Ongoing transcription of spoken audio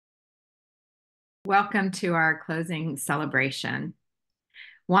Welcome to our closing celebration.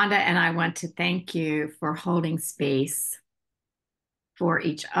 Wanda and I want to thank you for holding space for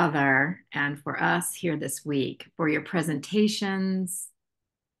each other and for us here this week, for your presentations,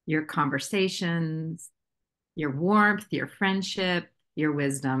 your conversations, your warmth, your friendship, your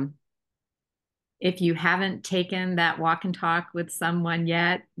wisdom. If you haven't taken that walk and talk with someone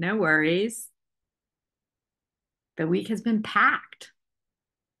yet, no worries. The week has been packed.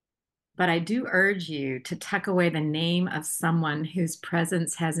 But I do urge you to tuck away the name of someone whose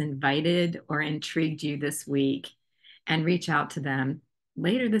presence has invited or intrigued you this week and reach out to them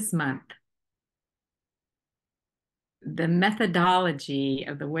later this month. The methodology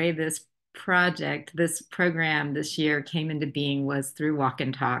of the way this program this year came into being was through walk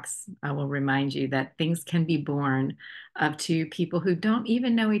and talks. I will remind you that things can be born of two people who don't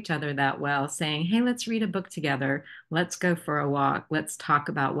even know each other that well saying, hey, let's read a book together. Let's go for a walk. Let's talk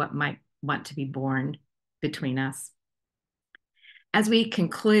about what might want to be born between us. As we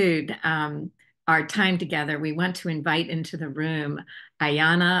conclude our time together, we want to invite into the room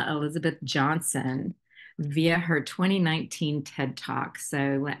Ayanna Elizabeth Johnson via her 2019 TED Talk.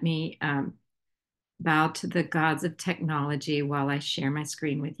 So let me bow to the gods of technology while I share my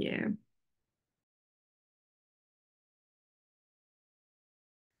screen with you.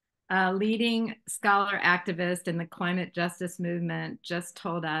 A leading scholar activist in the climate justice movement just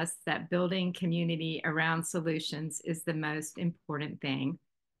told us that building community around solutions is the most important thing.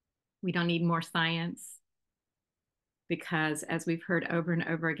 We don't need more science because, as we've heard over and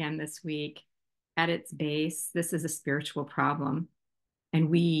over again this week, at its base, this is a spiritual problem, and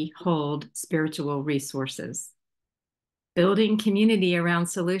we hold spiritual resources. Building community around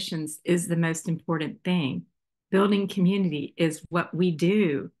solutions is the most important thing. Building community is what we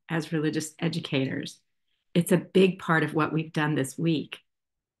do as religious educators. It's a big part of what we've done this week.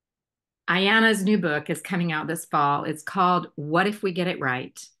 Ayanna's new book is coming out this fall. It's called What If We Get It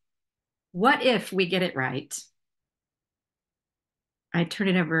Right? What if we get it right? I turn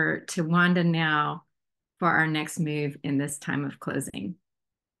it over to Wanda now for our next move in this time of closing.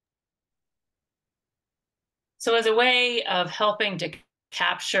 So as a way of helping to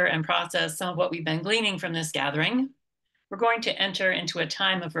capture and process some of what we've been gleaning from this gathering, we're going to enter into a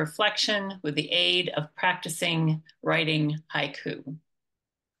time of reflection with the aid of practicing writing haiku.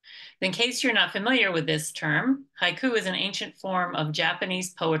 In case you're not familiar with this term, haiku is an ancient form of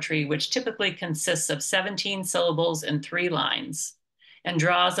Japanese poetry which typically consists of 17 syllables and 3 lines and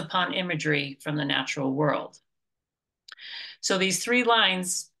draws upon imagery from the natural world. So these 3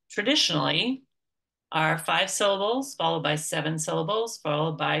 lines traditionally are 5 syllables, followed by 7 syllables,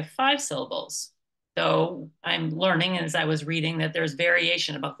 followed by 5 syllables. Though I'm learning as I was reading that there's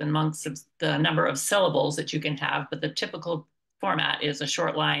variation amongst the number of syllables that you can have, but the typical format is a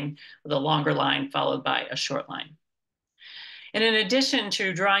short line with a longer line followed by a short line. And in addition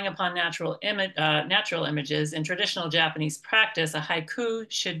to drawing upon natural images, in traditional Japanese practice, a haiku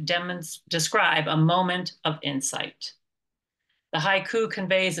should describe a moment of insight. The haiku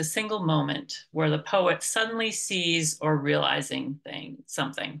conveys a single moment where the poet suddenly sees or realizing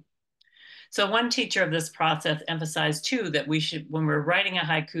something. So one teacher of this process emphasized too that we should, when we're writing a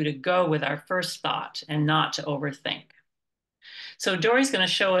haiku, to go with our first thought and not to overthink. So Dori's going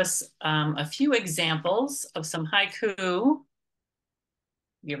to show us a few examples of some haiku.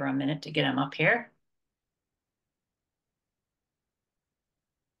 Give her a minute to get them up here.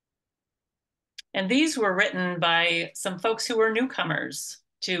 And these were written by some folks who were newcomers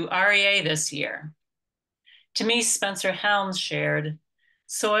to REA this year. To me, Spencer Helms shared,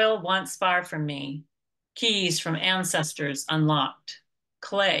 "Soil once far from me, keys from ancestors unlocked.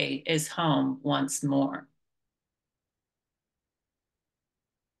 Clay is home once more."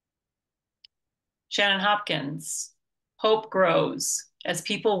 Shannon Hopkins, "Hope grows as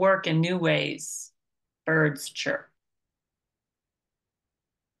people work in new ways. Birds chirp."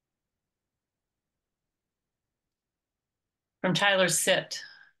 From Tyler Sitt,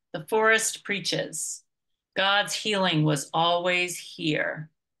 "The forest preaches. God's healing was always here.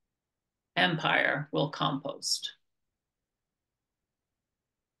 Empire will compost."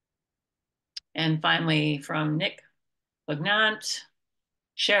 And finally, from Nick Bagnant,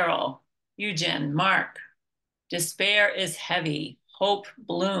 "Cheryl, Eugen, Mark, despair is heavy. Hope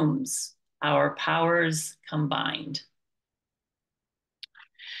blooms. Our powers combined."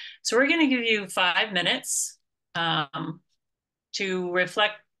 So we're going to give you 5 minutes to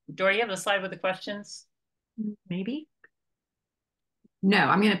reflect. Dori, you have the slide with the questions? Maybe. No,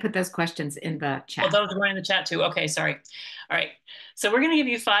 I'm going to put those questions in the chat. Oh, those are going in the chat too. Okay, sorry. All right. So we're going to give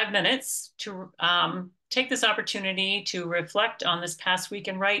you 5 minutes to take this opportunity to reflect on this past week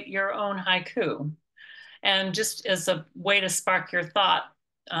and write your own haiku. And just as a way to spark your thought,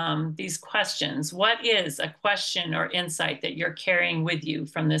 these questions, what is a question or insight that you're carrying with you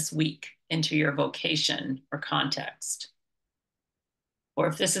from this week into your vocation or context? Or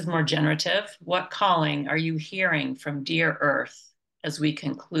if this is more generative, what calling are you hearing from dear Earth as we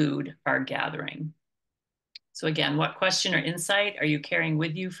conclude our gathering? So again, what question or insight are you carrying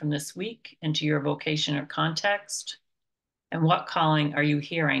with you from this week into your vocation or context? And what calling are you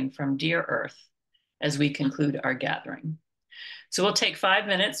hearing from dear Earth as we conclude our gathering? So we'll take 5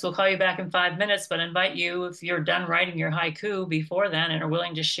 minutes. We'll call you back in 5 minutes, but invite you, if you're done writing your haiku before then and are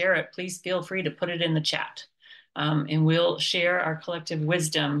willing to share it, please feel free to put it in the chat. And we'll share our collective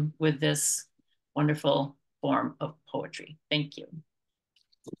wisdom with this wonderful form of poetry. Thank you.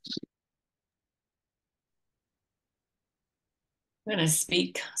 I'm going to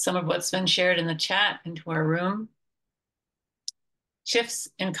speak some of what's been shared in the chat into our room. Shifts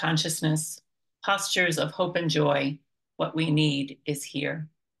in consciousness, postures of hope and joy. What we need is here.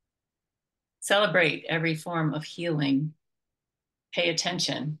 Celebrate every form of healing. Pay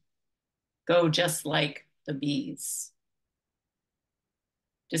attention. Go just like the bees.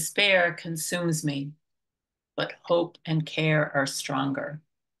 Despair consumes me, but hope and care are stronger.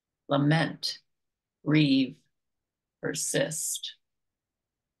 Lament, grieve, persist.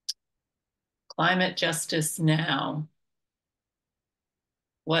 Climate justice now.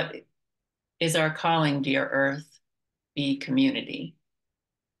 What is our calling, dear Earth? Be community.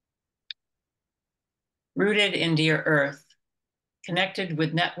 Rooted in dear Earth, connected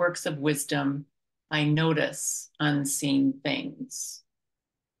with networks of wisdom, I notice unseen things.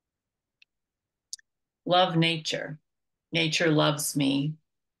 Love nature. Nature loves me.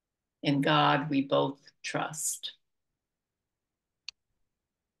 In God, we both trust.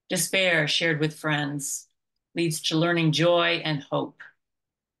 Despair shared with friends leads to learning joy and hope.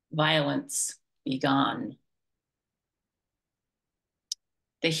 Violence be gone.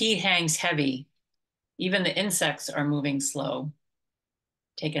 The heat hangs heavy. Even the insects are moving slow.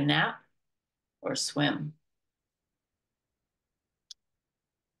 Take a nap or swim.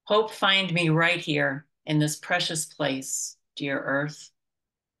 Hope find me right here in this precious place, dear Earth,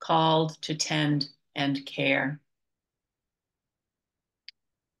 called to tend and care.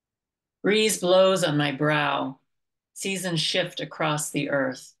 Breeze blows on my brow, seasons shift across the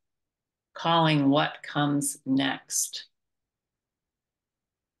earth, calling what comes next.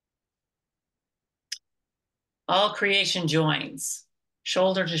 All creation joins,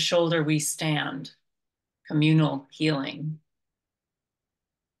 shoulder to shoulder we stand, communal healing.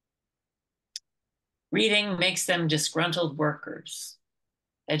 Reading makes them disgruntled workers.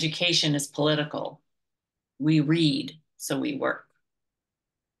 Education is political. We read, so we work.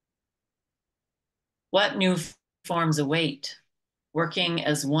 What new forms await? Working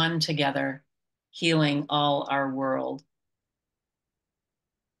as one together, healing all our world.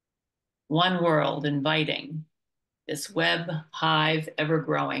 One world inviting, this web hive ever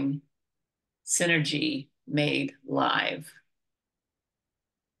growing, synergy made live.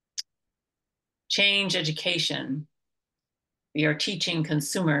 Change education. We are teaching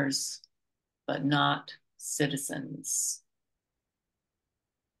consumers, but not citizens.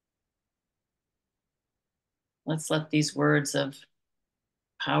 Let's let these words of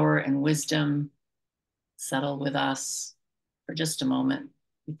power and wisdom settle with us for just a moment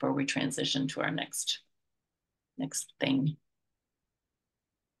before we transition to our next thing.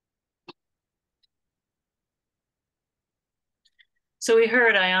 So we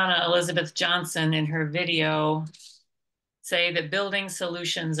heard Ayanna Elizabeth Johnson in her video say that building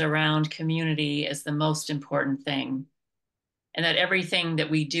solutions around community is the most important thing, and that everything that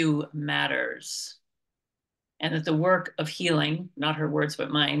we do matters, and that the work of healing, not her words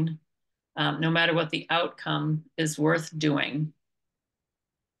but mine, no matter what the outcome, is worth doing.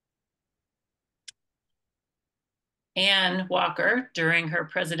 Ann Walker, during her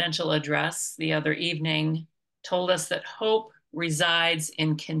presidential address the other evening, told us that hope resides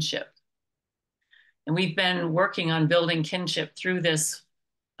in kinship. And we've been working on building kinship through this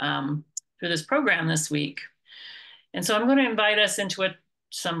program this week. And so I'm going to invite us into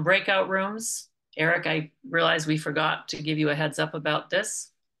some breakout rooms. Eric, I realize we forgot to give you a heads up about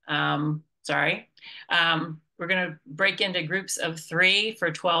this. Sorry. We're going to break into groups of 3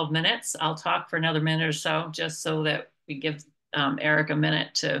 for 12 minutes. I'll talk for another minute or so, just so that we give Eric a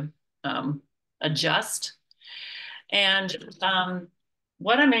minute to adjust. And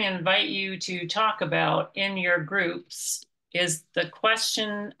what I'm going to invite you to talk about in your groups is the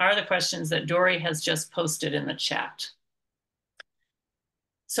questions that Dori has just posted in the chat.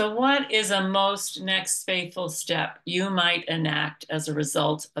 So what is a most next faithful step you might enact as a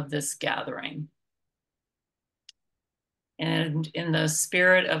result of this gathering? And in the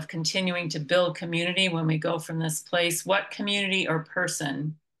spirit of continuing to build community when we go from this place, what community or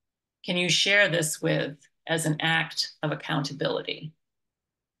person can you share this with as an act of accountability?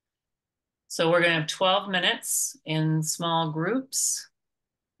 So we're going to have 12 minutes in small groups.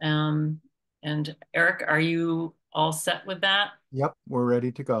 And Eric, are you all set with that? Yep, we're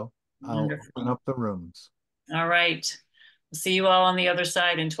ready to go. I'll Wonderful. open up the rooms. All right. We'll see you all on the other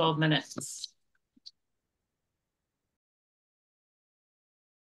side in 12 minutes.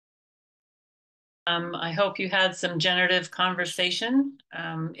 I hope you had some generative conversation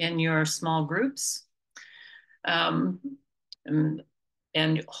in your small groups. And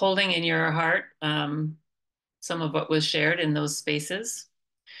holding in your heart some of what was shared in those spaces.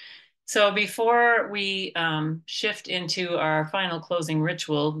 So before we shift into our final closing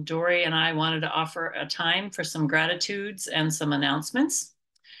ritual, Dori and I wanted to offer a time for some gratitudes and some announcements.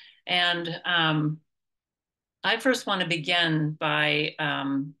 And I first want to begin by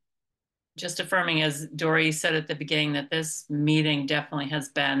just affirming, as Dori said at the beginning, that this meeting definitely has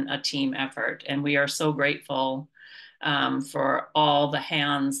been a team effort. And we are so grateful for all the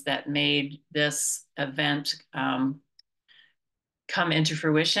hands that made this event come into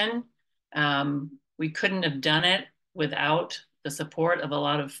fruition. We couldn't have done it without the support of a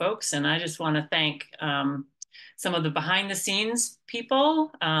lot of folks. And I just want to thank some of the behind the scenes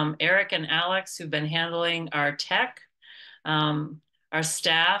people, Eric and Alex, who've been handling our tech, our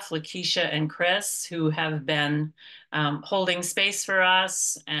staff, Lakeisha and Chris, who have been holding space for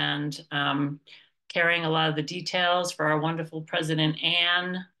us and carrying a lot of the details for our wonderful president,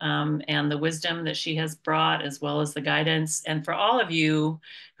 Anne, and the wisdom that she has brought, as well as the guidance. And for all of you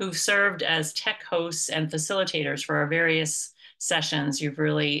who've served as tech hosts and facilitators for our various sessions, you've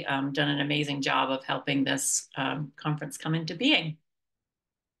really done an amazing job of helping this conference come into being.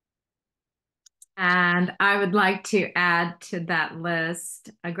 And I would like to add to that list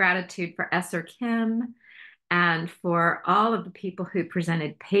a gratitude for Esther Kim and for all of the people who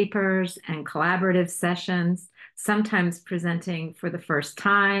presented papers and collaborative sessions, sometimes presenting for the first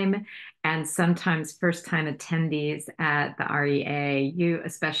time and sometimes first-time attendees at the REA. You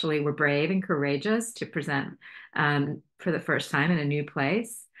especially were brave and courageous to present for the first time in a new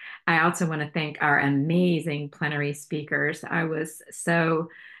place. I also want to thank our amazing plenary speakers. I was so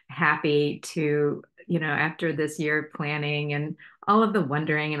happy to, after this year of planning and all of the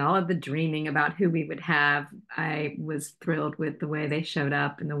wondering and all of the dreaming about who we would have, I was thrilled with the way they showed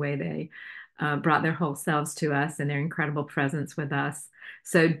up and the way they brought their whole selves to us and their incredible presence with us.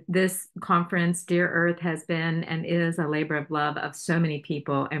 So this conference, Dear Earth, has been and is a labor of love of so many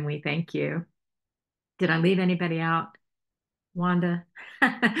people, and we thank you. Did I leave anybody out? Wanda?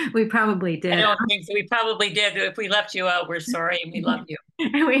 We probably did. I don't think so. We probably did. If we left you out, we're sorry and we love you.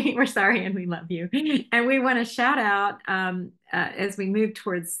 We're sorry and we love you. And we want to shout out, as we move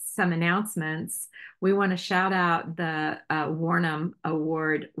towards some announcements, we want to shout out the Warnham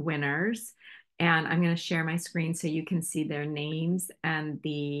Award winners. And I'm going to share my screen so you can see their names and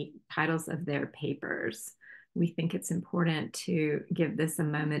the titles of their papers. We think it's important to give this a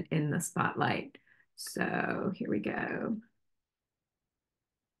moment in the spotlight. So here we go.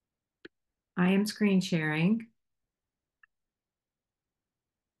 I am screen sharing.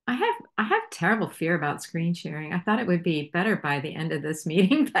 I have terrible fear about screen sharing. I thought it would be better by the end of this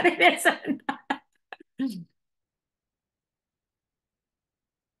meeting, but it isn't.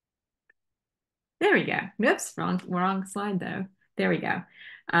 There we go. Oops, wrong slide though. There we go.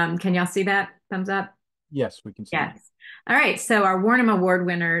 Can y'all see that? Thumbs up? Yes, we can see. Yes. All right. So our Warnham Award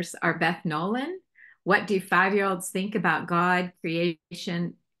winners are Beth Nolan. What do 5-year-olds think about God,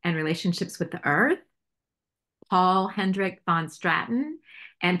 creation, and relationships with the earth? Paul Hendrik von Straten,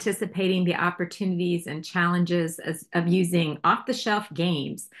 anticipating the opportunities and challenges of using off-the-shelf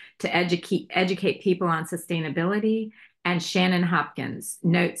games to educate people on sustainability, and Shannon Hopkins,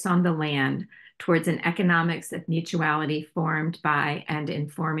 Notes on the Land, towards an economics of mutuality formed by and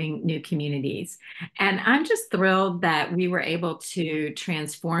informing new communities. And I'm just thrilled that we were able to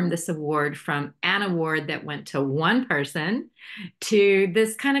transform this award from an award that went to one person to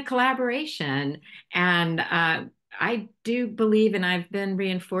this kind of collaboration. And I do believe, and I've been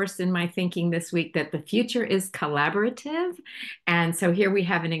reinforced in my thinking this week, that the future is collaborative. And so here we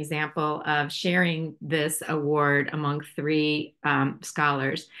have an example of sharing this award among 3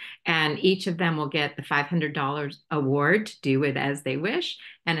 scholars, and each of them will get the $500 award to do with as they wish,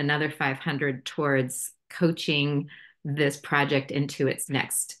 and another $500 towards coaching this project into its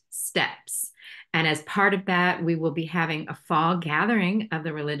next steps. And as part of that, we will be having a fall gathering of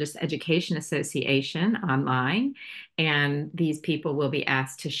the Religious Education Association online. And these people will be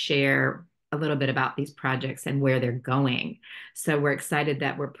asked to share a little bit about these projects and where they're going. So we're excited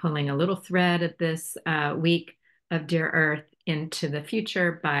that we're pulling a little thread of this week of Dear Earth into the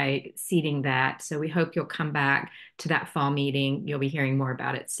future by seeding that. So we hope you'll come back to that fall meeting. You'll be hearing more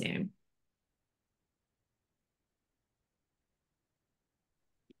about it soon.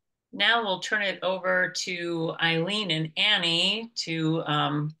 Now we'll turn it over to Eileen and Annie to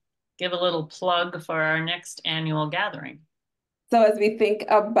give a little plug for our next annual gathering. So as we think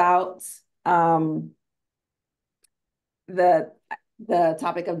about the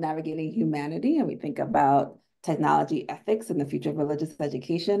topic of navigating humanity, and we think about technology ethics and the future of religious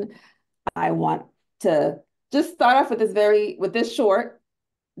education, I want to just start off with this short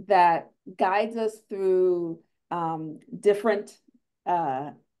that guides us through different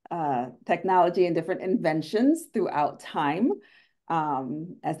technology and different inventions throughout time,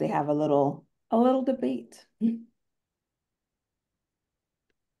 as they have a little debate.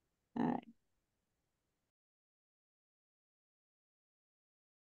 All right.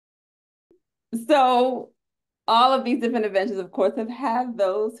 So all of these different inventions, of course, have had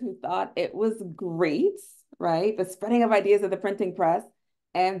those who thought it was great, right? The spreading of ideas of the printing press,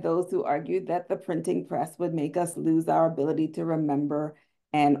 and those who argued that the printing press would make us lose our ability to remember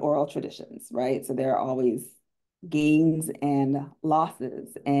and oral traditions, right? So there are always gains and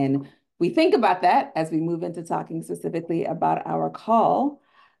losses. And we think about that as we move into talking specifically about our call,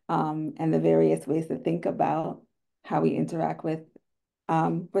 and the various ways to think about how we interact with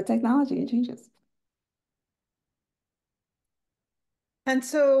technology and changes. And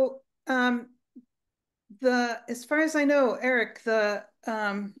so as far as I know, Eric, the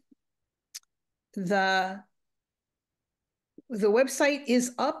website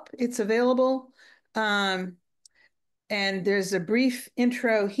is up, it's available. And there's a brief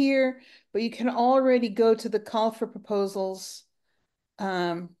intro here, but you can already go to the call for proposals.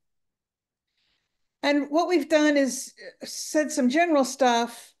 And what we've done is said some general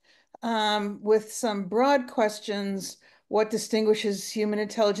stuff with some broad questions. What distinguishes human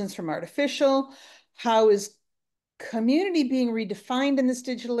intelligence from artificial? How is community being redefined in this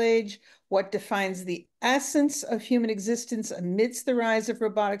digital age? What defines the essence of human existence amidst the rise of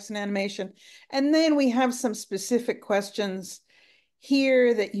robotics and animation? And then we have some specific questions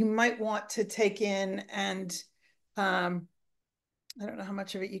here that you might want to take in and I don't know how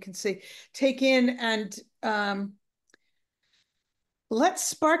much of it you can see. Take in and let's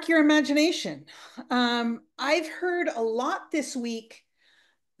spark your imagination. I've heard a lot this week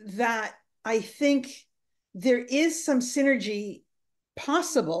that I think there is some synergy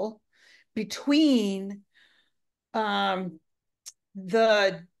possible between the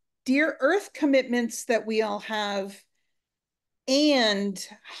Dear Earth commitments that we all have and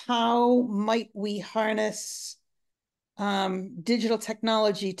how might we harness digital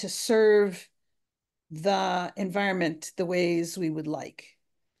technology to serve the environment the ways we would like.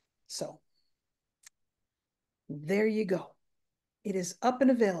 So there you go. It is up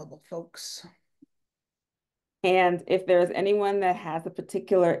and available, folks. And if there's anyone that has a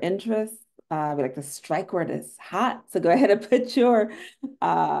particular interest, we like the strike word is hot. So go ahead and put your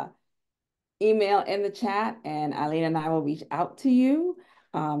email in the chat, and Eileen and I will reach out to you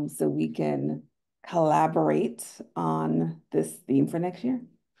so we can collaborate on this theme for next year.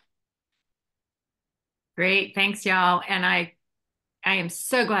 Great. Thanks, y'all. And I am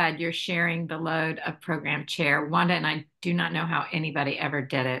so glad you're sharing the load of program chair. Wanda and I do not know how anybody ever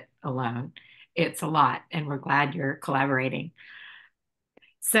did it alone. It's a lot, and we're glad you're collaborating.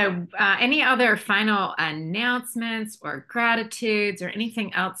 So any other final announcements or gratitudes or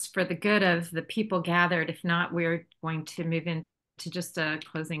anything else for the good of the people gathered? If not, we're going to move into just a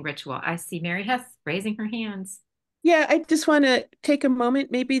closing ritual. I see Mary Hess raising her hands. Yeah, I just want to take a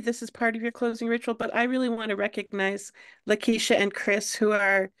moment. Maybe this is part of your closing ritual, but I really want to recognize Lakeisha and Chris, who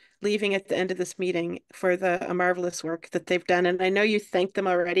are leaving at the end of this meeting, for the marvelous work that they've done. And I know you thanked them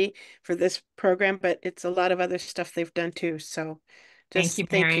already for this program, but it's a lot of other stuff they've done too. So just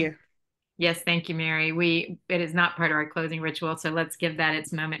Thank you, Mary. thank you. Yes, thank you, Mary. It is not part of our closing ritual, so let's give that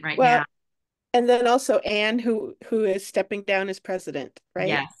its moment right Well, now. and then also Anne, who is stepping down as president, right?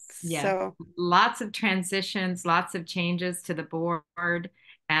 Yes, yes. So lots of transitions, lots of changes to the board,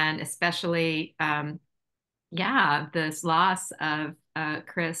 and especially, this loss of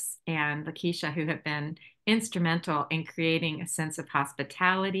Chris and Lakeisha, who have been instrumental in creating a sense of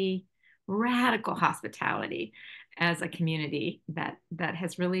hospitality, radical hospitality, as a community that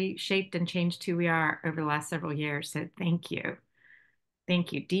has really shaped and changed who we are over the last several years. So thank you.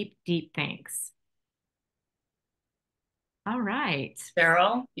 Thank you. Deep, deep thanks. All right.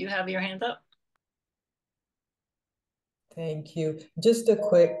 Cheryl, you have your hand up. Thank you. Just a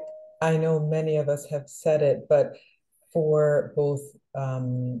quick I know many of us have said it, but for both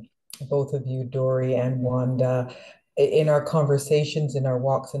of you, Dori and Wanda, in our conversations, in our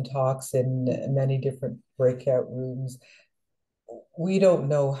walks and talks, in many different breakout rooms, we don't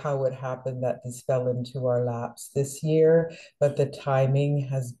know how it happened that this fell into our laps this year, but the timing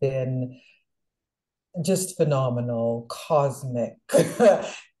has been just phenomenal, cosmic.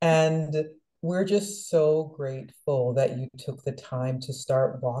 And we're just so grateful that you took the time to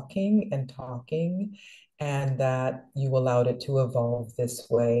start walking and talking and that you allowed it to evolve this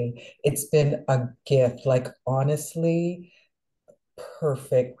way. It's been a gift, like honestly,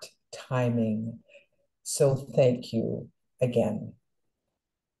 perfect timing. So thank you again.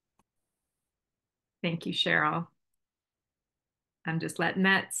 Thank you, Cheryl. I'm just letting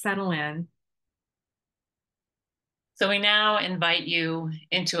that settle in. So we now invite you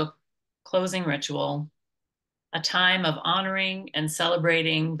into a closing ritual, a time of honoring and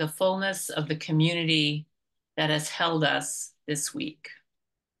celebrating the fullness of the community that has held us this week.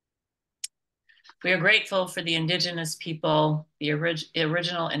 We are grateful for the Indigenous people, the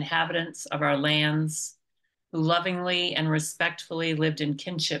original inhabitants of our lands, who lovingly and respectfully lived in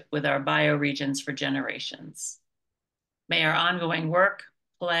kinship with our bioregions for generations. May our ongoing work,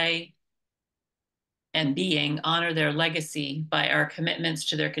 play, and being honor their legacy by our commitments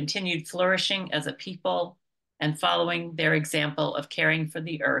to their continued flourishing as a people and following their example of caring for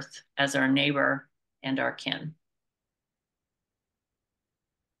the earth as our neighbor and our kin.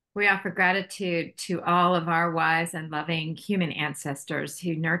 We offer gratitude to all of our wise and loving human ancestors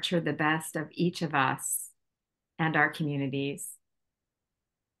who nurture the best of each of us and our communities.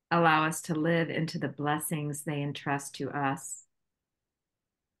 Allow us to live into the blessings they entrust to us.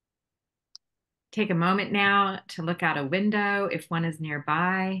 Take a moment now to look out a window if one is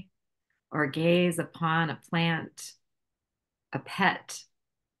nearby, or gaze upon a plant, a pet,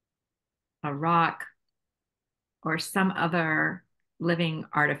 a rock, or some other living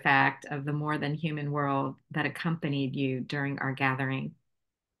artifact of the more than human world that accompanied you during our gathering.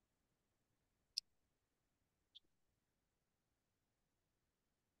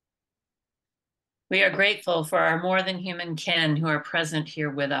 We are grateful for our more than human kin who are present here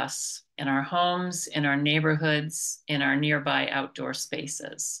with us in our homes, in our neighborhoods, in our nearby outdoor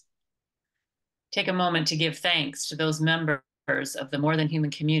spaces. Take a moment to give thanks to those members of the more than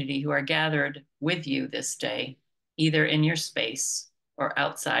human community who are gathered with you this day, either in your space or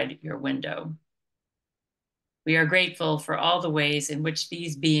outside your window. We are grateful for all the ways in which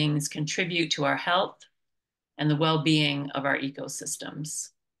these beings contribute to our health and the well-being of our ecosystems.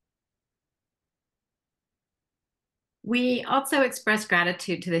 We also express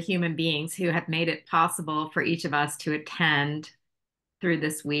gratitude to the human beings who have made it possible for each of us to attend through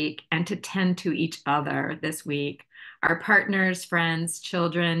this week and to tend to each other this week. Our partners, friends,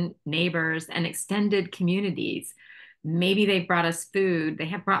 children, neighbors, and extended communities. Maybe they've brought us food. They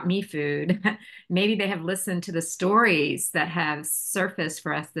have brought me food. Maybe they have listened to the stories that have surfaced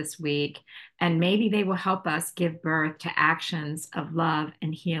for us this week. And maybe they will help us give birth to actions of love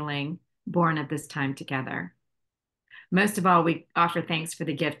and healing born at this time together. Most of all, we offer thanks for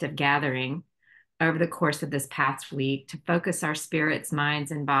the gift of gathering over the course of this past week to focus our spirits, minds,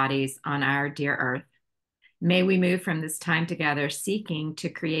 and bodies on our dear earth. May we move from this time together seeking to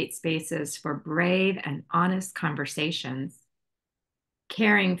create spaces for brave and honest conversations,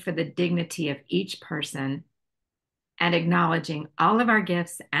 caring for the dignity of each person, and acknowledging all of our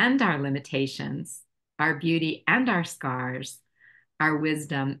gifts and our limitations, our beauty and our scars, our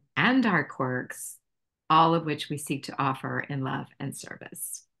wisdom and our quirks, all of which we seek to offer in love and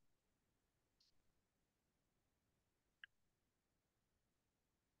service.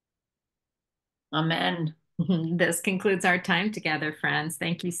 Amen. This concludes our time together, friends.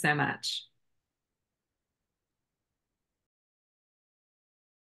 Thank you so much.